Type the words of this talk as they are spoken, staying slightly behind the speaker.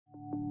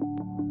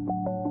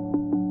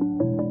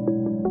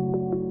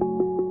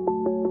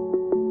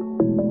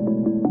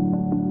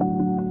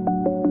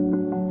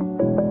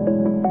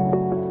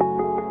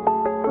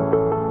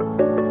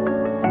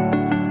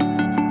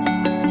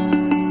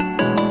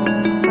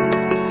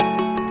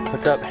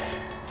What's up?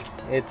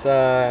 It's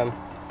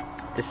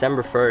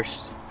December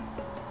 1st,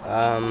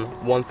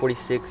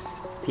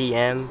 1:46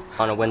 p.m.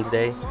 on a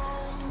Wednesday.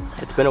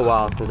 It's been a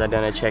while since I've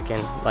done a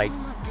check-in, like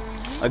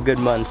a good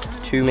month,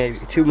 2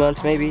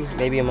 months maybe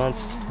a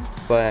month,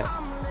 but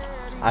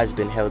I've just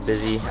been hella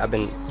busy. I've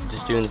been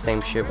just doing the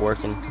same shit,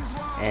 working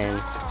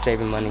and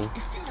saving money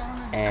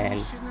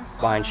and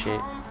buying shit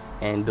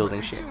and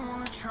building shit.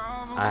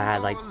 I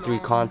had like 3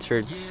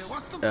 concerts.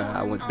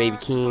 I went to Baby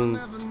King,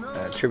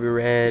 Tribute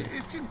Red,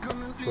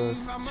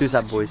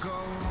 Suicide Boys,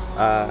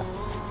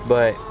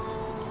 but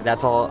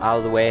that's all out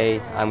of the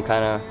way. I'm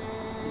kind of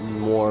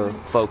more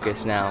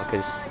focused now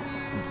because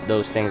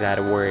those things I had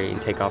to worry and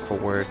take off for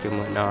work and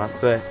whatnot.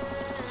 But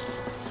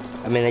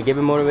I mean, I give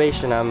it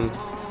motivation. I'm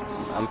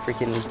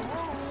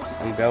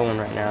going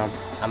right now.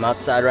 I'm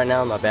outside right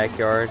now in my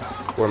backyard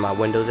where my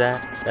window's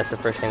at. That's the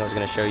first thing I was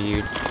gonna show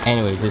you.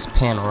 Anyways, this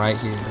panel right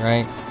here,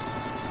 right?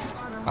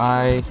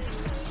 I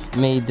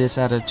made this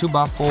out of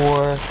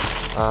 2x4.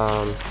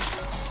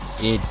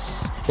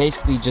 It's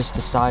basically just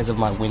the size of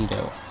my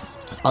window.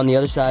 On the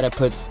other side, I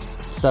put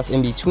stuff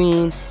in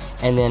between,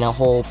 and then a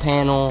whole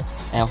panel,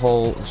 and a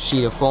whole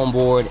sheet of foam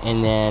board,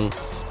 and then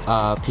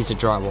a piece of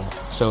drywall.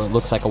 So it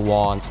looks like a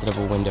wall instead of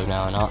a window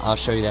now, and I'll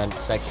show you that in a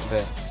second.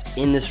 But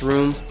in this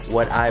room,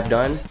 what I've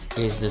done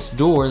is this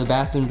door, the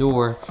bathroom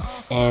door,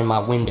 and my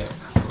window.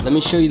 Let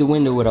me show you the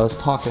window, what I was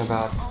talking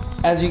about.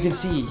 As you can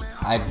see,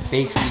 I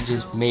basically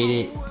just made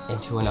it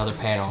into another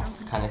panel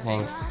kind of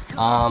thing.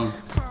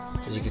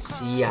 As you can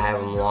see, I have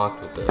them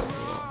locked with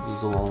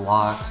these little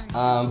locks.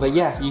 But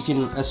yeah, you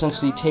can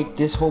essentially take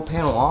this whole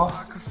panel off,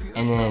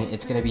 and then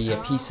it's gonna be a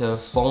piece of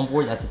foam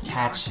board that's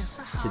attached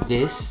to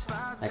this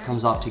that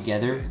comes off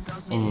together,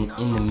 and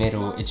in the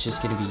middle, it's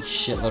just gonna be a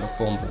shitload of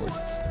foam board.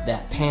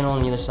 That panel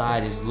on the other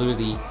side is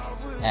literally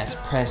as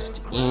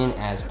pressed in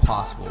as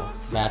possible.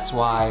 That's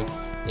why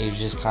it was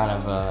just kind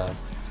of a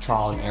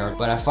trial and error.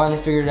 But I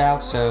finally figured it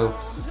out, so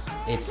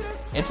it's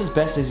as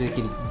best as it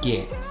can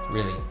get,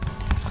 really.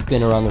 I've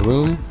been around the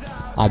room.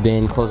 I've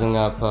been closing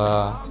up,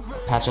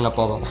 patching up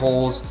all the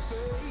holes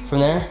from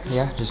there.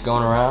 Yeah, just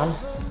going around,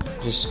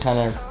 just kind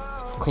of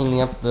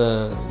cleaning up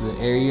the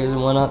areas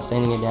and whatnot,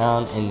 sanding it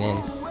down, and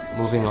then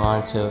moving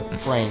on to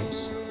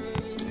frames.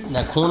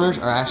 The corners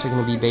are actually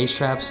going to be base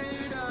traps.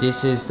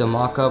 This is the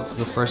mock-up,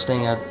 the first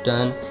thing I've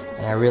done,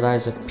 and I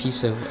realized a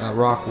piece of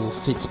rock will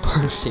fit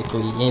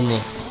perfectly in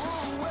there.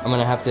 I'm going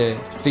to have to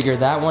figure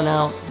that one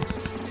out.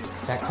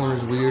 That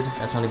corner's weird.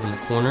 That's not even the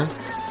corner,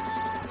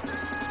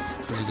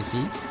 as you can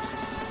see.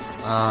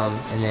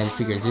 And then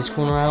figure this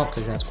corner out,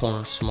 because that's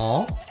corner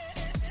small.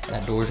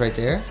 That door's right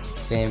there.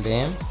 Bam,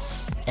 bam.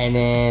 And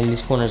then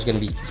this corner is going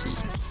to be easy.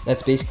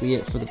 That's basically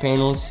it for the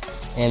panels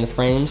and the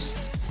frames.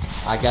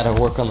 I gotta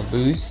work on the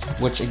booth,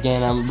 which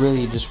again, I'm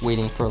really just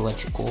waiting for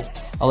electrical.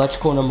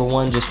 Electrical number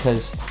 1, just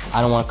because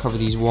I don't want to cover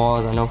these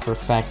walls. I know for a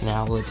fact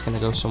now it's gonna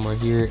go somewhere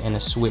here, and a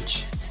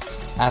switch.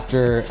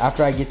 After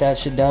I get that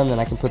shit done, then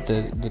I can put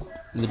the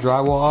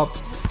drywall up.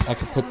 I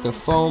can put the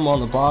foam on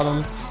the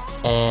bottom,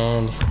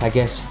 and I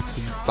guess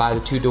buy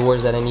the 2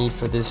 doors that I need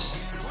for this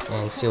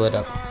and seal it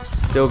up.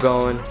 Still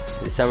going,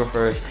 December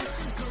 1st,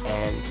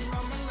 and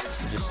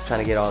just trying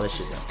to get all this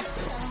shit done.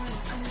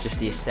 Just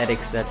the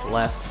aesthetics that's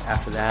left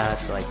after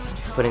that, like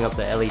putting up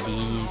the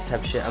LEDs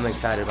type shit. I'm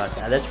excited about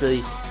that. That's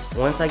really,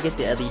 once I get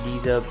the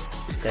LEDs up,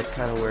 that's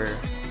kind of where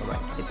I'm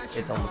like,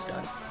 it's almost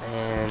done.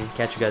 And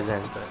catch you guys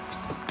then. But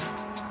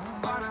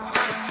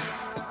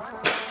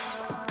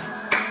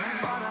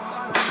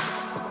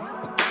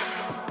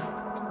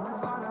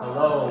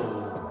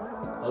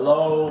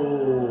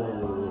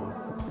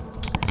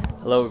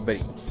hello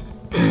everybody.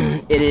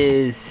 It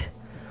is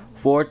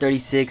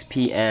 4:36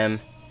 p.m.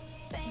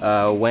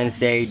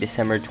 Wednesday,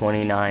 December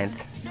 29th,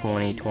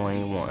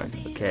 2021,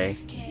 okay?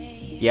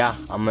 Yeah,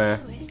 I'm gonna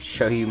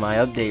show you my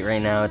update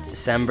right now. It's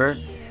December.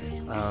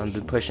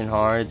 Been pushing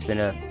hard. It's been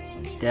a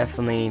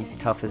definitely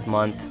toughest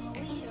month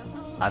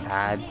I've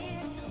had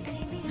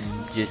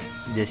just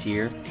this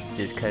year,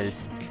 just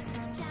because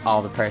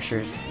all the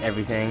pressures,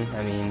 everything.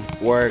 I mean,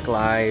 work,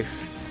 life,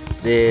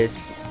 this,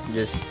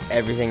 just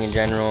everything in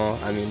general.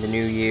 I mean, the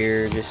new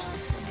year, just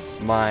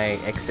my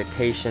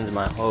expectations,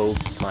 my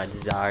hopes, my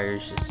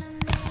desires, just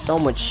so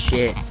much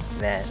shit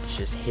that's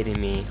just hitting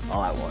me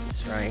all at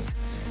once, right?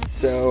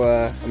 So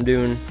I'm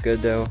doing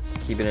good though,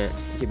 keeping it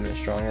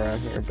strong around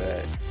here.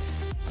 But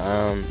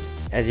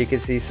as you can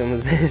see, some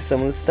of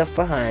the stuff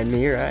behind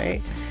me,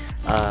 right?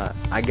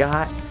 I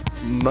got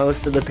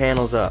most of the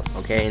panels up,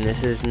 okay, and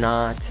this is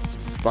not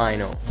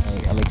final.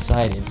 I'm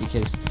excited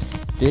because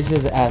this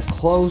is as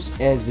close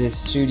as this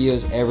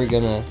studio's ever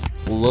gonna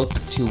look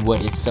to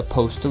what it's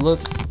supposed to look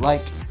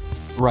like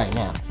right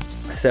now.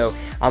 So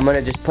I'm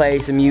gonna just play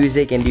some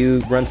music and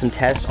run some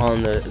tests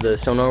on the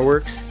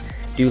SonarWorks,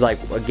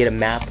 get a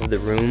map of the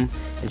room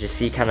and just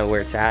see kind of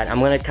where it's at.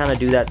 I'm gonna kind of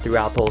do that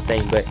throughout the whole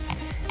thing. But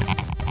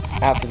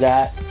after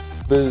that,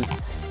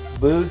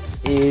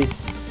 booth is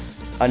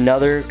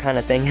another kind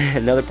of thing,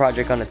 another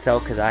project on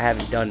itself, because I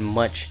haven't done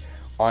much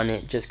on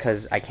it, just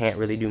because I can't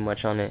really do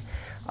much on it.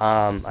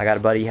 I got a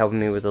buddy helping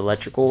me with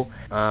electrical,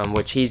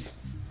 which he's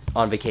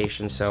on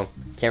vacation, so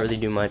can't really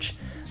do much.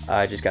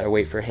 Just gotta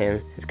wait for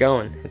him. It's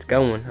going.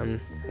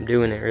 I'm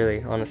doing it,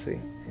 really, honestly.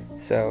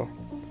 So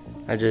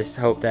I just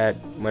hope that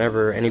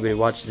whenever anybody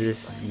watches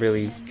this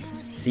really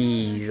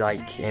sees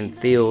like and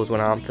feels what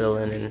I'm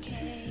feeling, and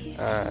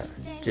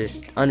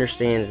just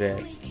understands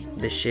that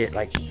this shit,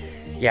 like,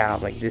 yeah,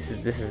 like this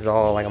is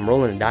all, like, I'm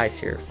rolling the dice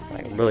here,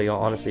 like, really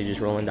honestly just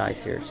rolling dice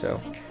here. So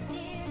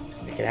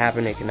it could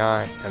happen, it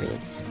cannot, I mean,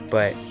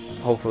 but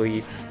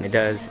hopefully it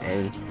does,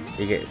 and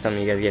you get some of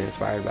you guys get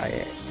inspired by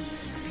it.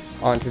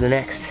 On to the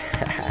next.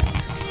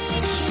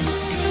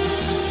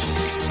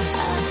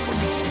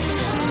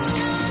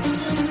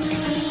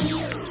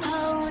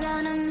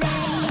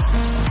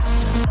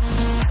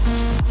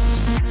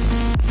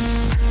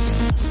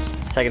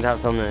 Second time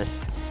filming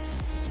this.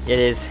 It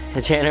is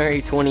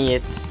January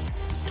 20th,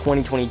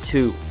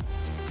 2022.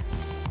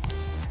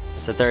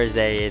 It's a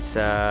Thursday. It's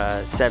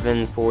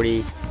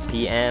 7:40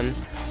 p.m.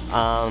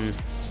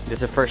 This is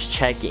the first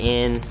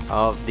check-in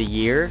of the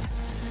year.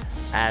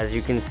 As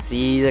you can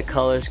see, the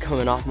colors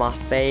coming off my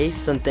face.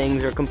 Some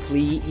things are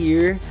complete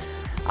here.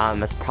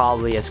 It's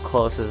probably as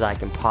close as I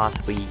can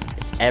possibly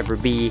ever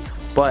be,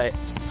 but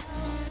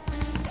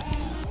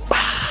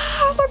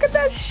look at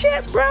that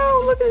shit,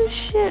 bro. Look at this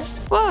shit.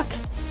 Fuck.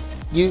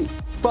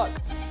 Fuck.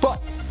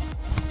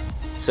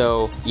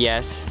 So,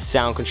 yes,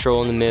 sound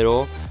control in the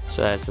middle.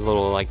 So that's a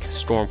little, like,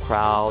 storm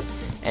cloud.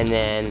 And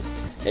then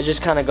it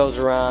just kind of goes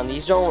around.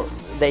 These don't,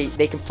 they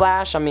can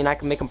flash. I mean, I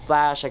can make them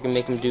flash. I can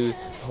make them do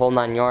the whole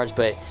 9 yards,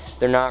 but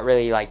they're not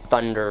really like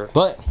thunder.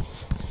 But,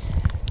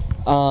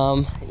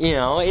 you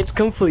know, it's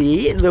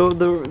complete.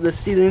 The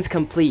ceiling's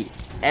complete.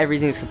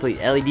 Everything's complete.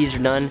 LEDs are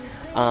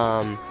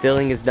done.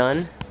 Filling is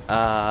done.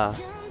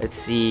 Let's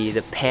see,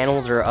 the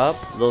panels are up.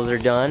 Those are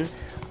done.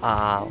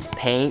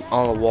 Paint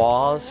on the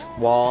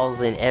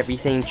walls and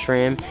everything,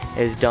 trim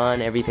is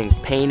done. Everything's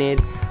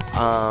painted.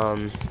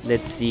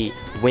 Let's see,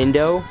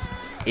 window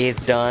is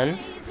done.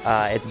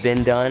 It's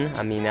been done.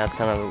 I mean, that's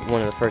kind of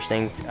one of the first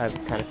things I've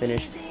kind of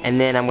finished. And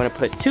then I'm gonna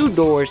put 2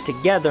 doors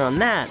together on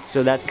that.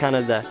 So that's kind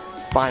of the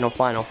final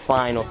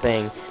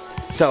thing.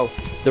 So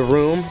the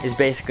room is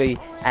basically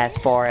as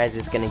far as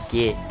it's gonna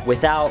get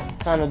without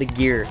kind of the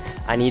gear.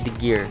 I need the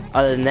gear.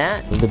 Other than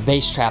that, the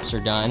base traps are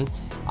done.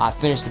 I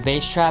finished the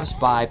base traps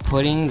by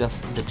putting the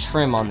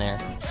trim on there.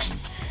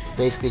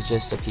 Basically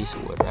just a piece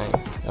of wood, right?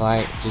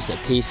 Alright, just a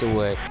piece of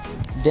wood.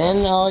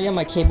 Then, oh yeah,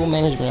 my cable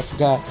management, I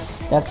forgot.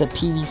 That's a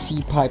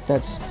PVC pipe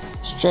that's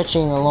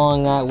stretching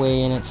along that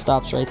way, and it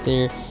stops right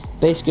there.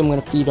 Basically, I'm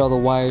going to feed all the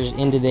wires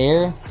into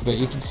there, but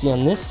you can see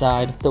on this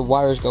side, the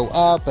wires go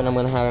up, and I'm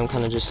going to have them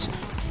kind of just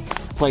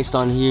placed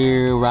on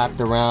here, wrapped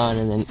around,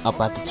 and then up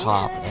at the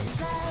top, and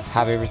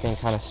have everything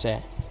kind of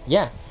set.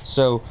 Yeah,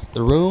 so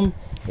the room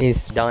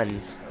is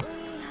done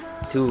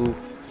to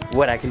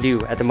what I can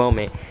do at the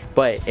moment,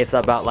 but it's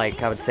about,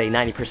 like, I would say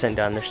 90%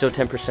 done. There's still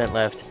 10%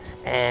 left,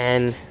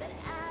 and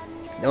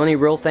the only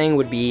real thing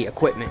would be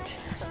equipment.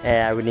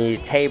 I would need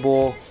a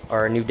table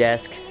or a new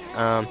desk,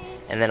 and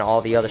then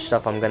all the other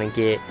stuff I'm gonna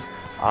get.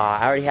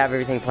 I already have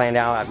everything planned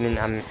out.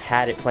 I'm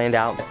had it planned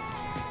out.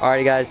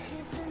 Alrighty, guys.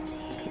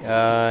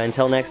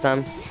 Until next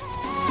time.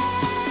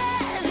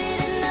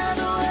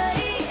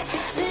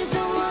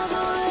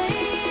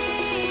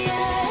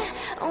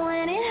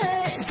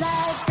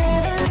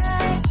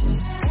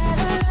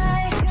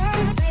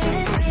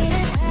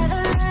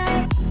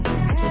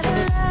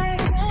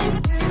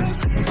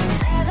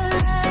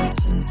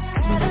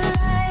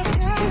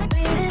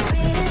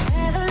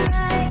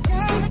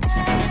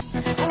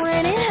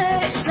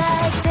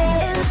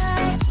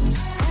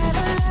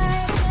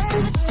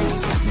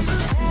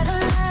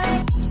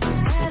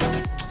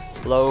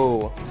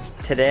 Hello.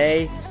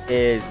 Today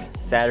is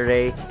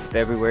Saturday,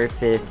 February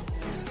 5th,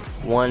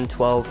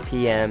 1:12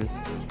 p.m.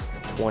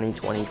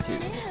 2022.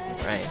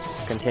 Right.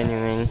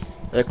 Continuing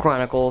the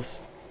chronicles,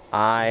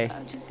 I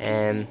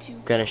am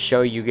gonna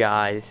show you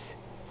guys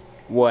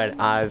what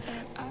I've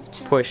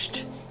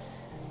pushed.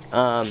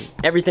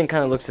 Everything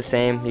kind of looks the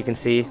same. You can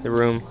see the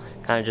room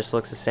kind of just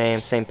looks the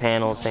same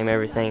panels, same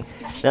everything.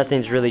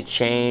 Nothing's really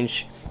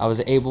changed. I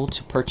was able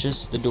to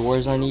purchase the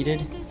doors I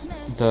needed,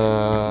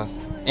 the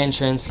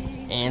entrance,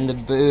 and the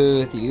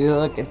booth. You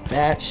look at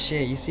that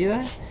shit. You see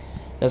that?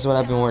 That's what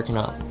I've been working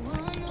on.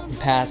 The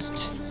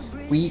past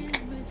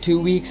week, 2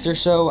 weeks or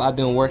so, I've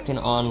been working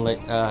on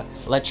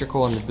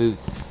electrical in the booth.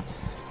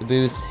 The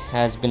booth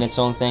has been its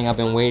own thing. I've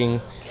been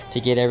waiting to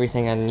get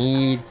everything I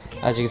need.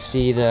 As you can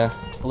see, the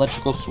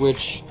electrical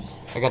switch,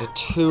 I got a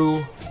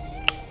two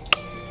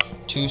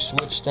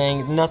switch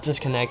thing. Nothing's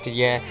connected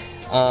yet.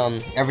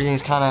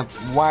 Everything's kind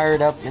of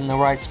wired up in the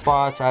right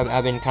spots.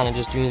 I've been kind of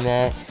just doing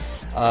that.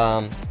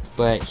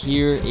 But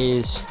here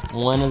is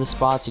one of the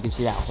spots. You can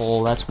see that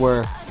hole. That's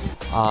where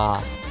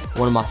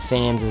one of my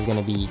fans is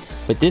gonna be.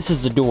 But this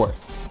is the door.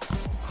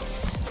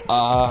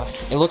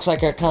 It looks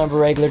like a kind of a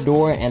regular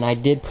door, and I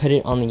did put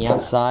it on the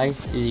outside.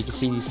 As you can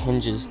see, these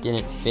hinges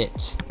didn't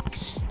fit.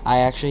 I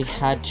actually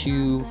had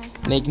to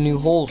make new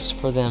holes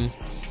for them.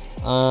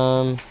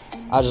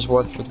 I just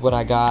worked with what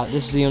I got.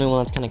 This is the only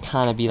one that's gonna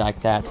kind of be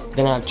like that.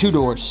 Then I have 2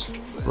 doors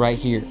right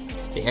here.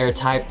 The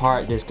airtight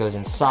part, this goes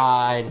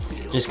inside,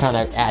 just kind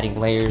of adding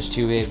layers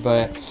to it.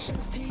 But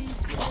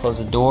close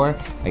the door.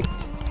 Like,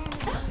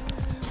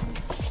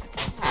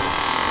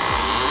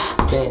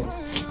 bam.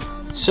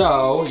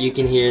 So you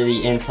can hear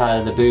the inside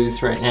of the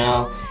booth right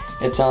now.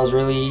 It sounds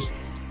really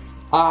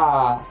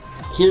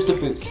here's the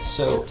booth.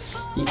 So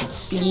you can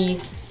see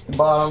the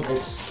bottom,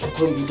 it's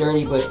completely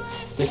dirty, but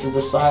this is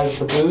the size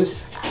of the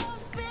booth.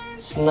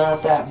 It's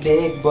not that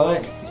big,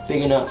 but it's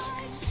big enough.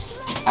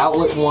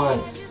 Outlet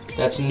 1,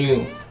 that's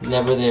new,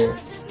 never there.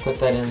 Put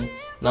that in,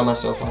 not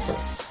myself, my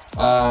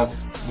friend.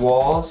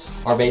 Walls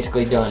are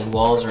basically done.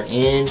 Walls are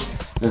in.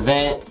 The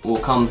vent will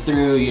come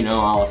through, you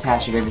know, I'll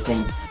attach it,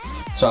 everything.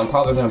 So I'm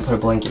probably gonna put a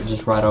blanket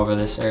just right over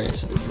this area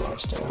so it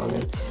drops down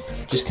and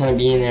just kind of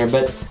be in there.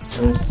 But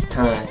it's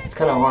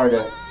kind of hard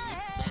to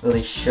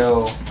really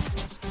show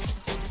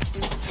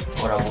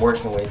what I'm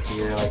working with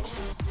here. Like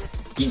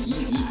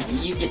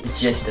you get the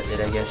gist of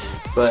it, I guess.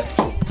 But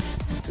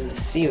the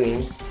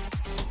ceiling,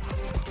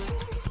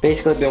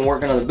 basically been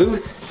working on the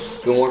booth,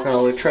 been working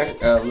on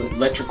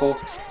electrical,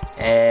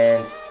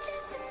 and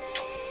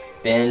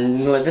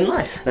been living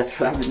life. That's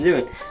what I've been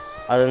doing.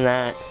 Other than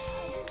that,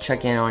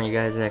 check in on you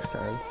guys next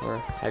time, or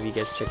have you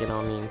guys check in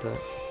on me and put.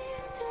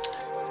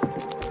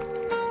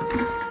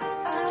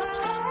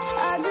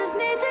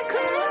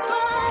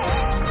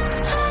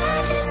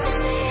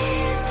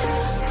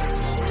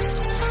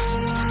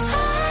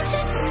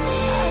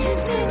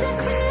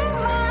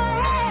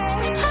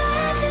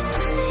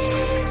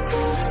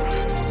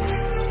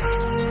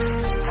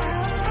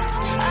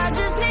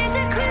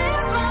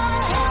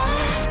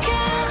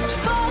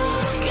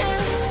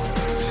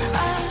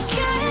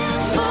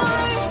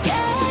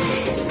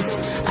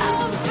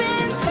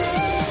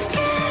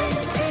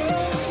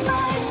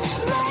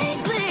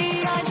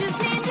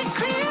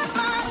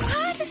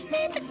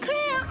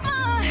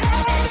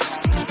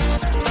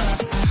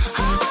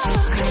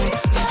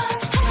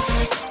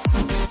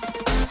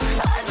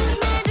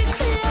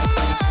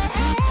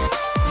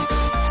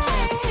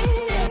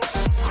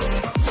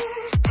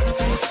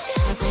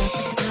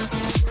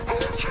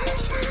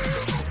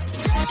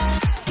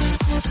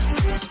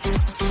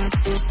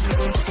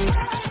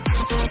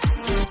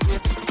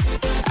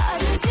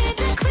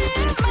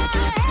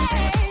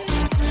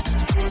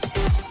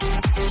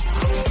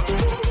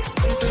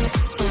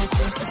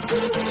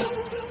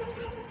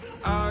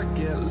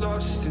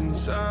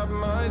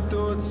 My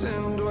thoughts,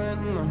 and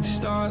when I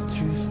start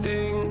to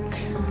think,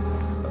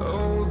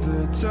 oh,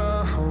 the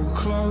Tahoe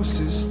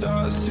closest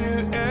starts to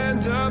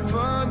end up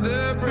on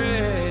the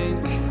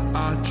brink.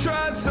 I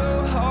tried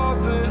so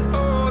hard, but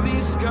all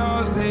these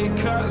scars, they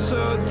cut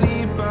so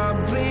deep I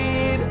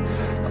bleed.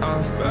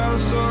 I fell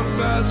so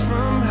fast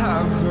from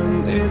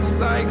heaven, it's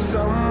like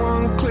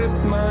someone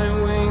clipped my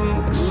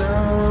wings.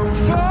 Now I'm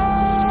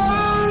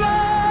falling,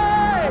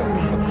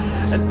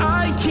 and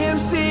I can't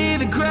see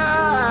the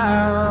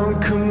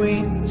ground. Can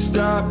we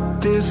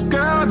stop this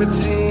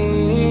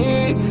gravity?